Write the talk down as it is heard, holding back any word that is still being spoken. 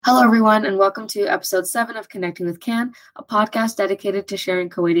Hello, everyone, and welcome to episode 7 of Connecting with CAN, a podcast dedicated to sharing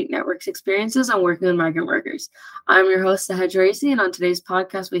Kuwaiti Network's experiences on working with migrant workers. I'm your host, Sahaj Raisi, and on today's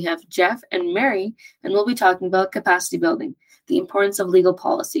podcast, we have Jeff and Mary, and we'll be talking about capacity building, the importance of legal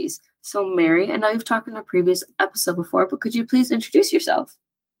policies. So, Mary, I know you've talked in a previous episode before, but could you please introduce yourself?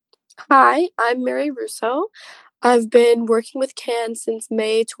 Hi, I'm Mary Russo. I've been working with CAN since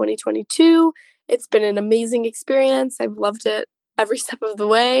May 2022. It's been an amazing experience. I've loved it every step of the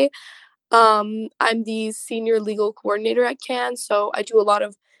way. I'm the senior legal coordinator at CAN, so I do a lot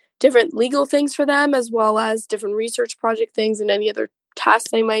of different legal things for them, as well as different research project things and any other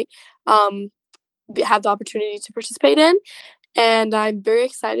tasks I might have the opportunity to participate in. And I'm very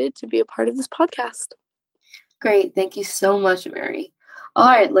excited to be a part of this podcast. Great. Thank you so much, Mary. All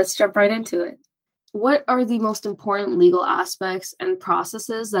right, let's jump right into it. What are the most important legal aspects and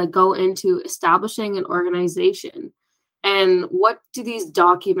processes that go into establishing an organization? And what do these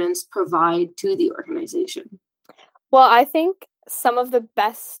documents provide to the organization? Well, I think some of the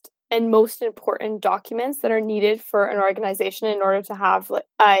best and most important documents that are needed for an organization in order to have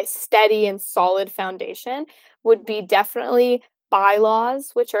a steady and solid foundation would be definitely bylaws,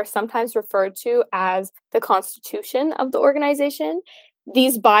 which are sometimes referred to as the constitution of the organization.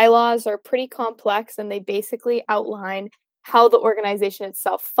 These bylaws are pretty complex, and they basically outline how the organization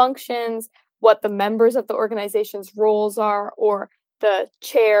itself functions, what the members of the organization's roles are, or the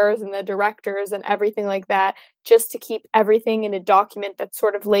chairs and the directors and everything like that, just to keep everything in a document that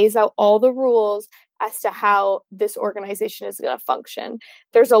sort of lays out all the rules as to how this organization is going to function.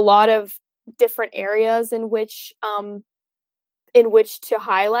 There's a lot of different areas in which to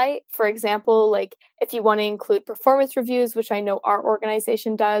highlight. For example, like if you want to include performance reviews, which I know our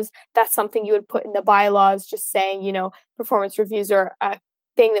organization does, that's something you would put in the bylaws, just saying, performance reviews are a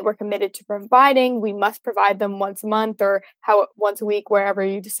thing that we're committed to providing. We must provide them once a month or once a week, wherever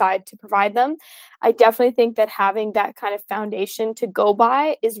you decide to provide them. I definitely think that having that kind of foundation to go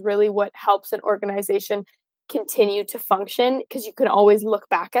by is really what helps an organization continue to function, because you can always look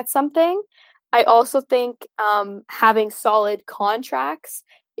back at something. I also think having solid contracts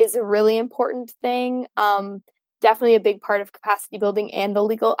is a really important thing. Definitely a big part of capacity building and the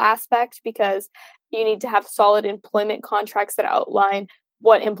legal aspect, because you need to have solid employment contracts that outline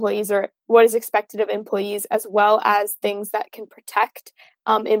what is expected of employees, as well as things that can protect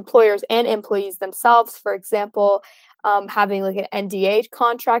employers and employees themselves. For example, having like an NDA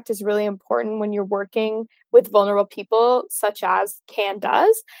contract is really important when you're working with vulnerable people, such as CAN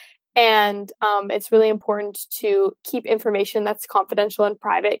does. And it's really important to keep information that's confidential and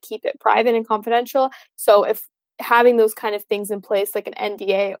private, keep it private and confidential. So if having those kind of things in place, like an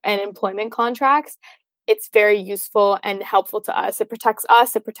NDA and employment contracts, it's very useful and helpful to us. It protects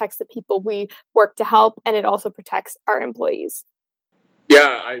us, it protects the people we work to help, and it also protects our employees.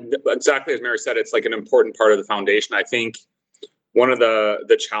 Yeah, exactly as Mary said, it's like an important part of the foundation. I think one of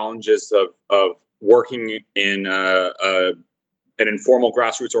the challenges of working in an informal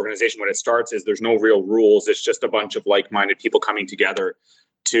grassroots organization when it starts is there's no real rules. It's just a bunch of like-minded people coming together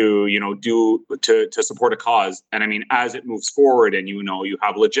to support a cause. And I mean, as it moves forward and you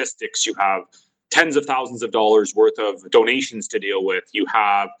have logistics, you have tens of thousands of dollars worth of donations to deal with, you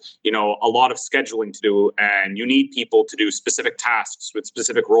have a lot of scheduling to do, and you need people to do specific tasks with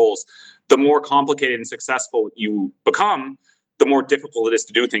specific roles. The more complicated and successful you become, the more difficult it is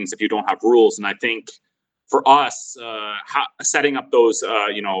to do things if you don't have rules. And I think for us, setting up those,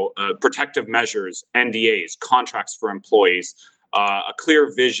 protective measures, NDAs, contracts for employees, a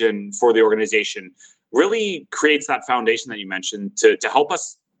clear vision for the organization really creates that foundation that you mentioned to help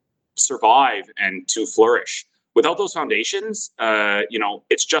us survive and to flourish. Without those foundations,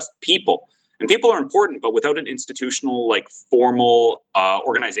 it's just people. And people are important, but without an institutional, formal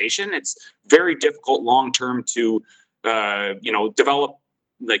organization, it's very difficult long-term to, develop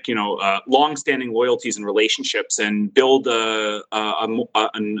long-standing loyalties and relationships and build a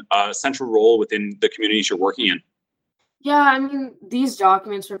central role within the communities you're working in. Yeah, I mean, these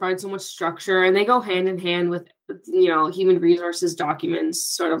documents provide so much structure, and they go hand in hand with, human resources documents,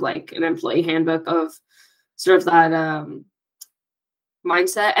 sort of like an employee handbook of sort of that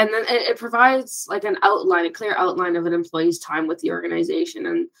mindset. And then it provides like a clear outline of an employee's time with the organization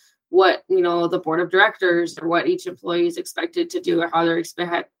and what, the board of directors or what each employee is expected to do or how they're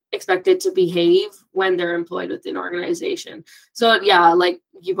expected to behave when they're employed within an organization. So yeah, like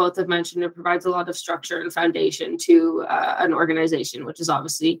you both have mentioned, it provides a lot of structure and foundation to an organization, which is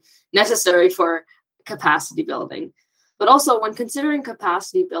obviously necessary for capacity building. But also, when considering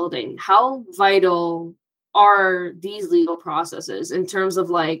capacity building, how vital are these legal processes in terms of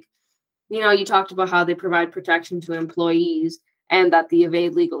you talked about how they provide protection to employees. and that they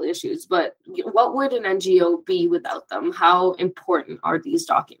evade legal issues. But what would an NGO be without them? How important are these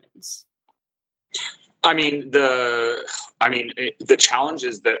documents? The challenge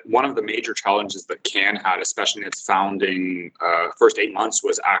is that one of the major challenges that CAN had, especially in its founding first 8 months,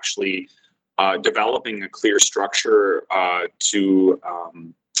 was actually developing a clear structure to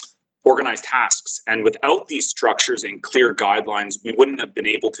organize tasks. And without these structures and clear guidelines, we wouldn't have been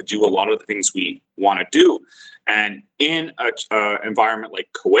able to do a lot of the things we want to do. And in an environment like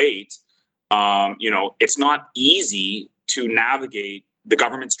Kuwait, it's not easy to navigate the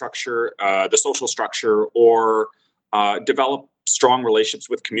government structure, the social structure, or develop strong relationships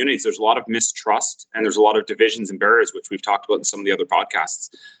with communities. There's a lot of mistrust and there's a lot of divisions and barriers, which we've talked about in some of the other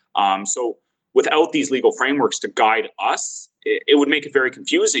podcasts. So without these legal frameworks to guide us, it would make it very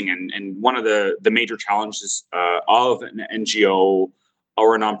confusing. And one of the major challenges of an NGO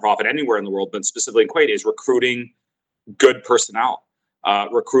or a nonprofit anywhere in the world, but specifically in Kuwait, is recruiting good personnel,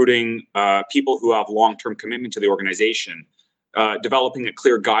 recruiting people who have long-term commitment to the organization, developing a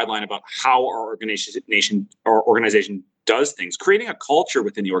clear guideline about how our organization does things, creating a culture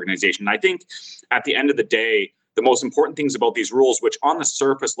within the organization. And I think at the end of the day, the most important things about these rules, which on the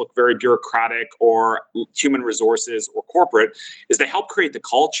surface look very bureaucratic or human resources or corporate, is they help create the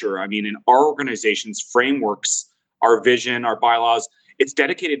culture. I mean, in our organization's frameworks, our vision, our bylaws, it's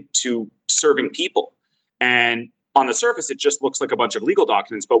dedicated to serving people. And on the surface, it just looks like a bunch of legal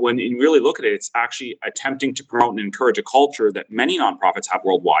documents. But when you really look at it, it's actually attempting to promote and encourage a culture that many nonprofits have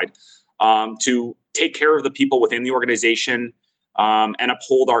worldwide, to take care of the people within the organization and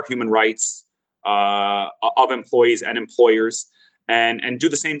uphold our human rights of employees and employers, and do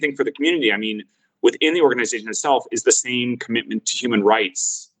the same thing for the community. I mean, within the organization itself is the same commitment to human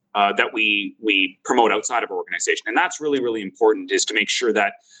rights that we promote outside of our organization. And that's really, really important, is to make sure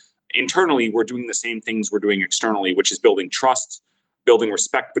that internally we're doing the same things we're doing externally, which is building trust, building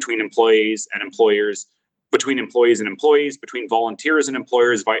respect between employees and employers, between employees and employees, between volunteers and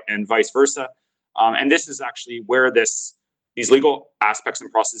employers, and vice versa. And this is actually where these legal aspects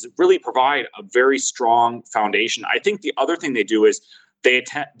and processes really provide a very strong foundation. I think the other thing they do is they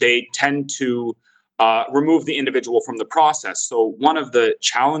tend to remove the individual from the process. So one of the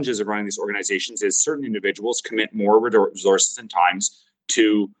challenges of running these organizations is certain individuals commit more resources and times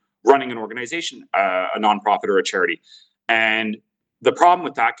to running an organization, a nonprofit or a charity. And the problem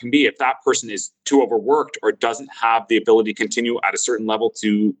with that can be if that person is too overworked or doesn't have the ability to continue at a certain level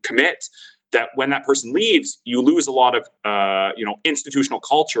to commit, that when that person leaves, you lose a lot of institutional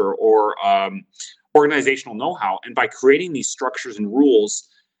culture or organizational know-how. And by creating these structures and rules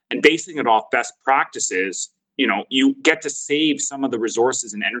and basing it off best practices, you get to save some of the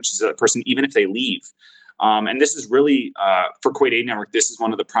resources and energies of that person, even if they leave. And this is really, for Kuwait Aid Network, this is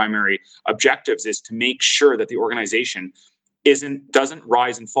one of the primary objectives, is to make sure that the organization doesn't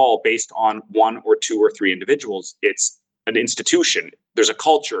rise and fall based on one or two or three individuals. It's an institution. There's a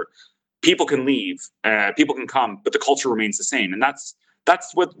culture. People can leave, people can come, but the culture remains the same. And that's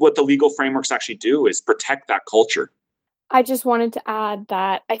what the legal frameworks actually do, is protect that culture. I just wanted to add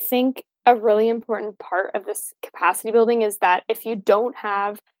that I think a really important part of this capacity building is that if you don't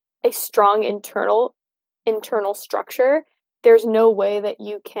have a strong internal structure, there's no way that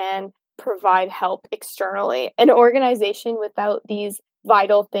you can provide help externally. An organization without these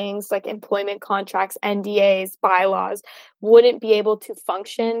vital things like employment contracts, NDAs, bylaws, wouldn't be able to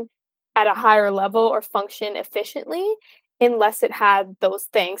function at a higher level or function efficiently unless it had those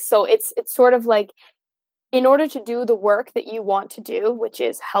things. So it's sort of like, in order to do the work that you want to do, which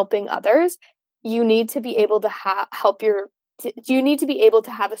is helping others, you need to be able to you need to be able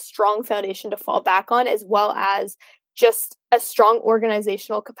to have a strong foundation to fall back on, as well as just a strong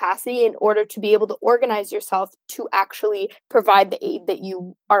organizational capacity in order to be able to organize yourself to actually provide the aid that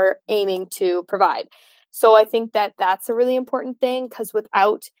you are aiming to provide. So I think that that's a really important thing, because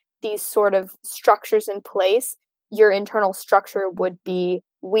without these sort of structures in place, your internal structure would be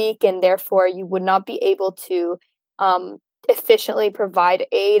weak, and therefore you would not be able to efficiently provide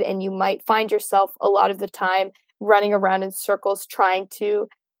aid. And you might find yourself a lot of the time running around in circles trying to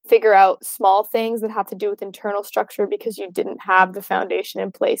figure out small things that have to do with internal structure because you didn't have the foundation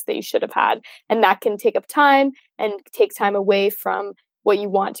in place that you should have had. And that can take up time and take time away from what you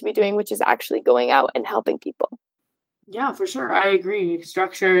want to be doing, which is actually going out and helping people. Yeah, for sure. I agree.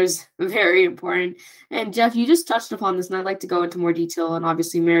 Structure is very important. And Jeff, you just touched upon this, and I'd like to go into more detail. And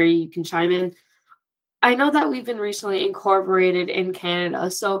obviously, Mary, you can chime in. I know that we've been recently incorporated in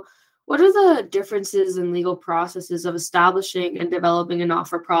Canada. So what are the differences in legal processes of establishing and developing a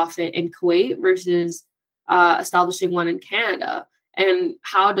not-for-profit in Kuwait versus establishing one in Canada? And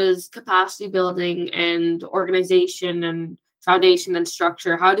how does capacity building and organization and foundation and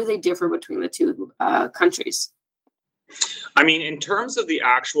structure? How do they differ between the two countries? I mean, in terms of the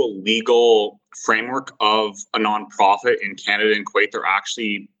actual legal framework of a nonprofit in Canada and Kuwait, they're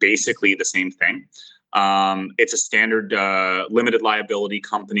actually basically the same thing. It's a standard limited liability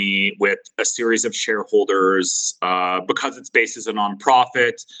company with a series of shareholders. Because it's based as a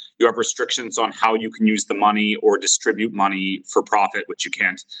nonprofit, you have restrictions on how you can use the money or distribute money for profit, which you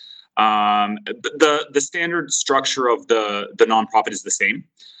can't. The standard structure of the nonprofit is the same.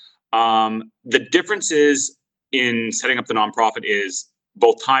 The differences in setting up the nonprofit is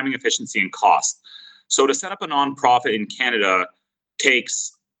both timing, efficiency, and cost. So to set up a nonprofit in Canada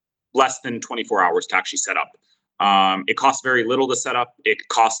takes less than 24 hours to actually set up. It costs very little to set up. It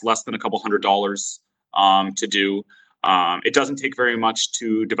costs less than a couple $100 to do. It doesn't take very much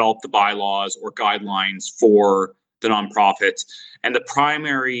to develop the bylaws or guidelines for the nonprofit. And the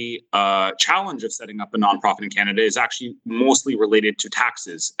primary challenge of setting up a nonprofit in Canada is actually mostly related to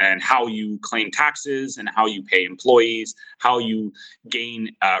taxes and how you claim taxes and how you pay employees, how you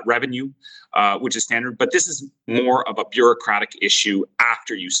gain revenue, which is standard. But this is more of a bureaucratic issue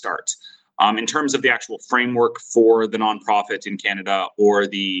after you start. In terms of the actual framework for the nonprofit in Canada or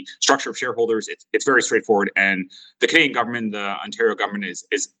the structure of shareholders, it's very straightforward. And the Canadian government, the Ontario government,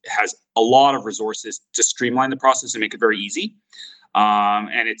 has a lot of resources to streamline the process and make it very easy.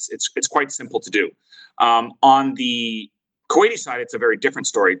 And it's quite simple to do. On the Kuwaiti side, it's a very different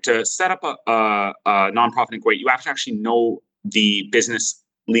story. To set up a nonprofit in Kuwait, you have to actually know the business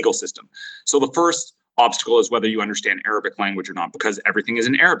legal system. So the first obstacle is whether you understand Arabic language or not, because everything is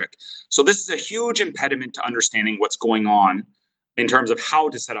in Arabic. So this is a huge impediment to understanding what's going on in terms of how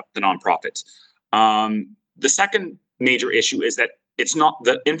to set up the nonprofit. The second major issue is that it's not,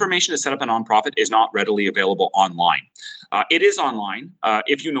 the information to set up a nonprofit is not readily available online. It is online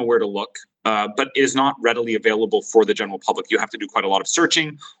if you know where to look, but it is not readily available for the general public. You have to do quite a lot of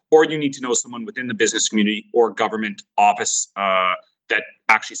searching, or you need to know someone within the business community or government office that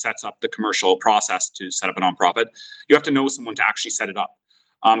actually sets up the commercial process to set up a nonprofit. You have to know someone to actually set it up.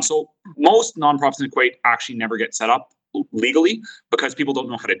 So most nonprofits in Kuwait actually never get set up legally because people don't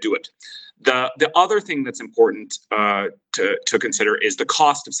know how to do it. The other thing that's important to consider is the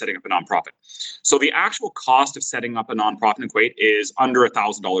cost of setting up a nonprofit. So the actual cost of setting up a nonprofit in Kuwait is under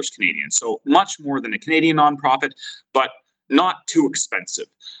 $1,000 Canadian. So much more than a Canadian nonprofit, but not too expensive.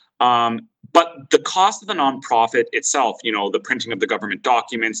 But the cost of the nonprofit itself, you know, the printing of the government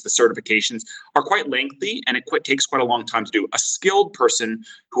documents, the certifications are quite lengthy, and it takes quite a long time to do. A skilled person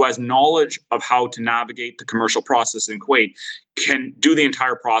who has knowledge of how to navigate the commercial process in Kuwait can do the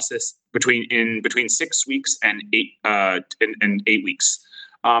entire process between 6 weeks and 8 weeks.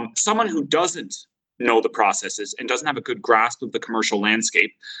 Someone who doesn't know the processes and doesn't have a good grasp of the commercial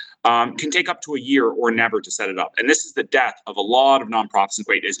landscape can take up to a year or never to set it up. And this is the death of a lot of nonprofits in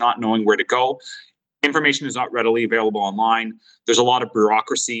Kuwait, is not knowing where to go. Information is not readily available online. There's a lot of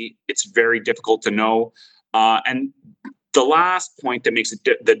bureaucracy. It's very difficult to know. And the last point that makes it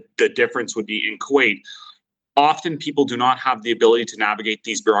the difference would be in Kuwait. Often people do not have the ability to navigate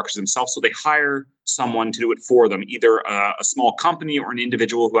these bureaucracies themselves, so they hire someone to do it for them, either a small company or an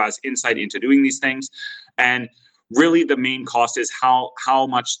individual who has insight into doing these things. And really the main cost is how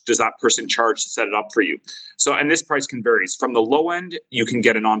much does that person charge to set it up for you. So, and this price can vary. From the low end, you can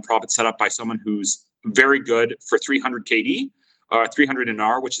get a nonprofit set up by someone who's very good for 300 KD, 300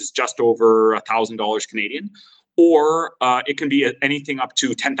 NR, which is just over $1,000 Canadian. Or it can be anything up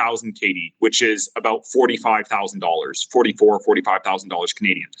to 10,000 KD, which is about $45,000, $45,000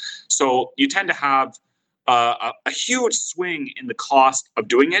 Canadian. So you tend to have a huge swing in the cost of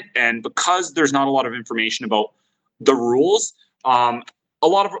doing it. And because there's not a lot of information about the rules, a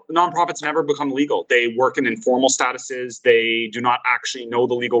lot of nonprofits never become legal. They work in informal statuses. They do not actually know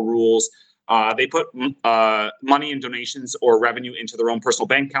the legal rules. They put money and donations or revenue into their own personal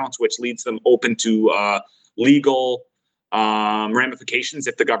bank accounts, which leads them open to legal ramifications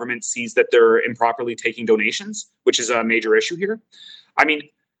if the government sees that they're improperly taking donations, which is a major issue here. I mean,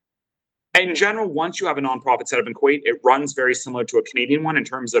 in general, once you have a nonprofit set up in Kuwait, it runs very similar to a Canadian one in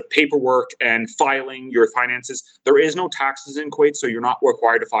terms of paperwork and filing your finances. There is no taxes in Kuwait, so you're not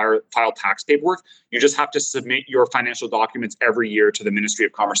required to file tax paperwork. You just have to submit your financial documents every year to the Ministry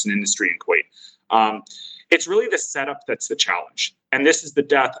of Commerce and Industry in Kuwait. It's really the setup that's the challenge. And this is the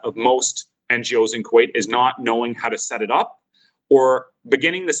death of most NGOs in Kuwait, is not knowing how to set it up or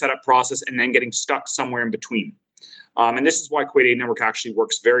beginning the setup process and then getting stuck somewhere in between. And this is why Kuwait Aid Network actually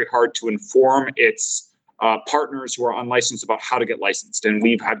works very hard to inform its partners who are unlicensed about how to get licensed. And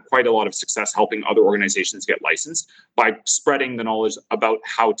we've had quite a lot of success helping other organizations get licensed by spreading the knowledge about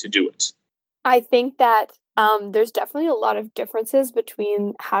how to do it. I think that there's definitely a lot of differences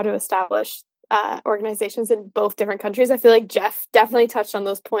between how to establish organizations in both different countries. I feel like Jeff definitely touched on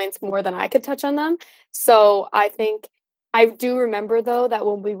those points more than I could touch on them. So I think I do remember, though, that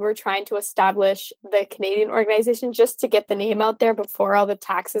when we were trying to establish the Canadian organization, just to get the name out there before all the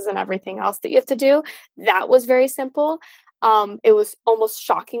taxes and everything else that you have to do, that was very simple. It was almost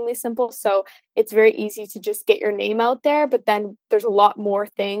shockingly simple. So it's very easy to just get your name out there. But then there's a lot more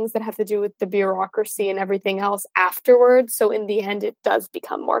things that have to do with the bureaucracy and everything else afterwards. So in the end, it does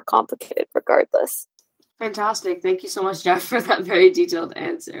become more complicated regardless. Fantastic. Thank you so much, Jeff, for that very detailed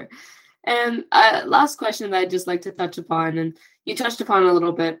answer. And last question that I'd just like to touch upon, and you touched upon a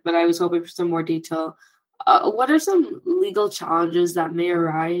little bit, but I was hoping for some more detail. What are some legal challenges that may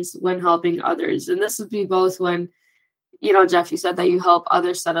arise when helping others? And this would be both when, Jeff, you said that you help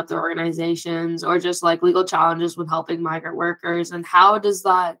others set up their organizations, or just like legal challenges when helping migrant workers. And how does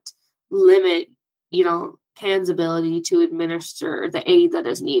that limit, CAN's ability to administer the aid that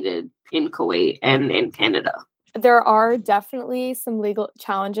is needed in Kuwait and in Canada? There are definitely some legal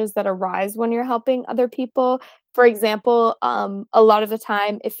challenges that arise when you're helping other people. For example, a lot of the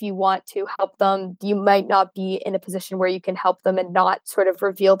time, if you want to help them, you might not be in a position where you can help them and not sort of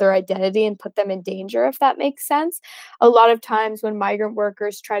reveal their identity and put them in danger, if that makes sense. A lot of times when migrant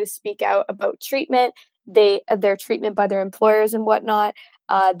workers try to speak out about treatment, their treatment by their employers and whatnot,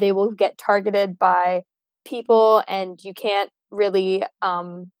 they will get targeted by people, and you can't really...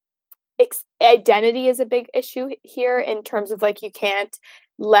 identity is a big issue here in terms of like you can't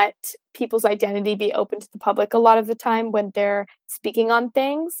let people's identity be open to the public a lot of the time when they're speaking on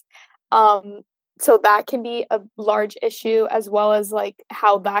things. So that can be a large issue, as well as like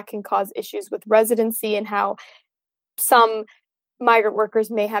how that can cause issues with residency, and how some migrant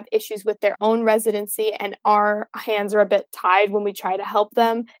workers may have issues with their own residency, and our hands are a bit tied when we try to help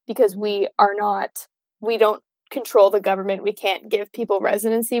them because we don't control the government. We can't give people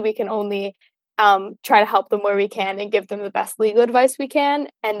residency. We can only try to help them where we can and give them the best legal advice we can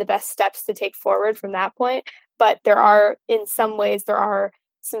and the best steps to take forward from that point. But in some ways, there are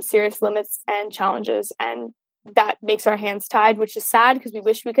some serious limits and challenges, and that makes our hands tied, which is sad because we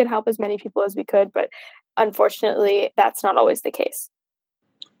wish we could help as many people as we could, but unfortunately, that's not always the case.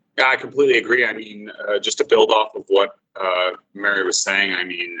 Yeah, I completely agree. I mean, just to build off of what Mary was saying, I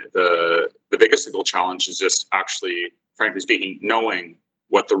mean, the biggest legal challenge is just actually, frankly speaking, knowing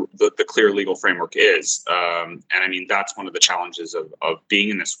what the clear legal framework is. And I mean, that's one of the challenges of being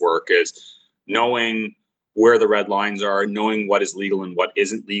in this work, is knowing where the red lines are, knowing what is legal and what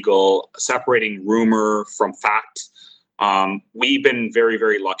isn't legal, separating rumor from fact. We've been very,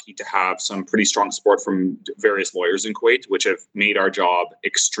 very lucky to have some pretty strong support from various lawyers in Kuwait, which have made our job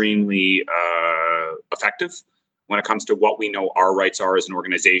extremely effective when it comes to what we know our rights are as an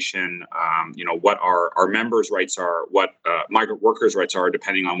organization, what our members' rights are, what migrant workers' rights are,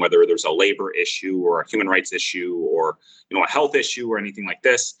 depending on whether there's a labor issue or a human rights issue or, a health issue or anything like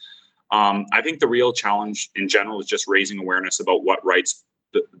this. I think the real challenge in general is just raising awareness about what rights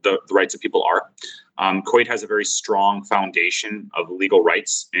the rights of people are. Kuwait has a very strong foundation of legal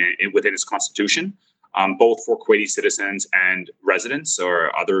rights within its constitution, both for Kuwaiti citizens and residents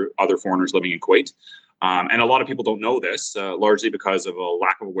or other foreigners living in Kuwait. And a lot of people don't know this, largely because of a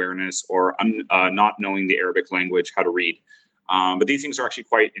lack of awareness or not knowing the Arabic language, how to read. But these things are actually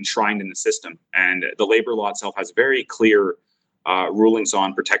quite enshrined in the system. And the labor law itself has very clear rulings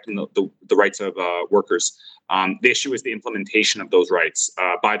on protecting the rights of workers. The issue is the implementation of those rights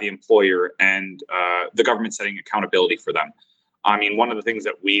by the employer and the government setting accountability for them. I mean, one of the things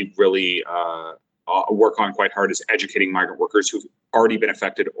that we really work on quite hard is educating migrant workers who've already been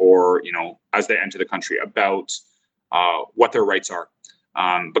affected or, as they enter the country about what their rights are.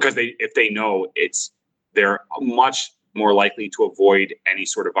 Because if they know, they're much more likely to avoid any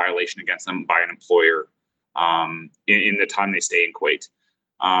sort of violation against them by an employer in the time they stay in Kuwait.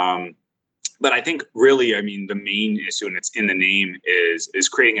 But I think really, the main issue, and it's in the name, is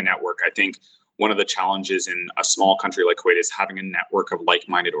creating a network. I think one of the challenges in a small country like Kuwait is having a network of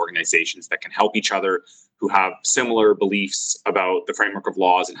like-minded organizations that can help each other, who have similar beliefs about the framework of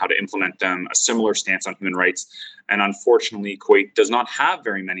laws and how to implement them, a similar stance on human rights. And unfortunately, Kuwait does not have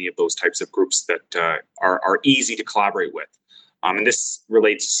very many of those types of groups that are easy to collaborate with. And this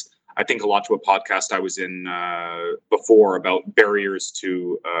relates, I think, a lot to a podcast I was in before about barriers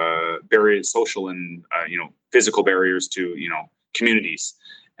to social and physical barriers to communities,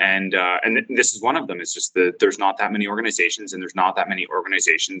 and this is one of them. It's just that there's not that many organizations, and there's not that many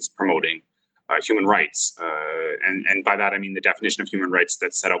organizations promoting human rights. And by that, I mean the definition of human rights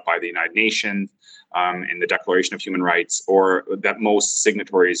that's set out by the United Nations in the Declaration of Human Rights, or that most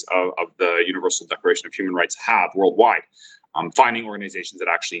signatories of the Universal Declaration of Human Rights have worldwide. Finding organizations that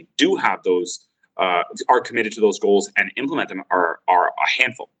actually do have those, are committed to those goals and implement them are a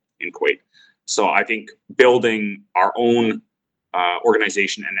handful in Kuwait. So I think building our own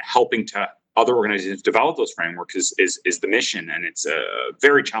organization and helping to other organizations develop those frameworks is the mission, and it's a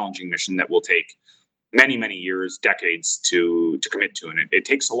very challenging mission that will take many years, decades to commit to, and it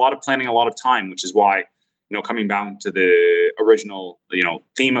takes a lot of planning, a lot of time, which is why, coming back to the original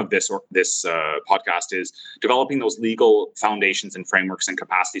theme of this podcast is developing those legal foundations and frameworks and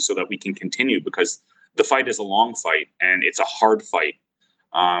capacity so that we can continue, because the fight is a long fight and it's a hard fight.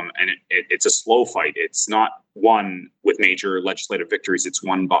 And it's a slow fight. It's not won with major legislative victories. It's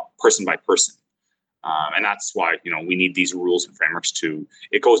won person by person. And that's why, we need these rules and frameworks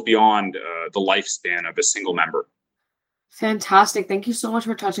it goes beyond the lifespan of a single member. Fantastic. Thank you so much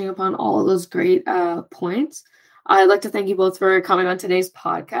for touching upon all of those great points. I'd like to thank you both for coming on today's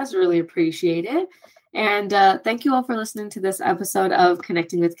podcast. Really appreciate it. And thank you all for listening to this episode of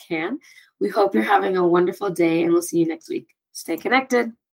Connecting with CAN. We hope you're having a wonderful day, and we'll see you next week. Stay connected.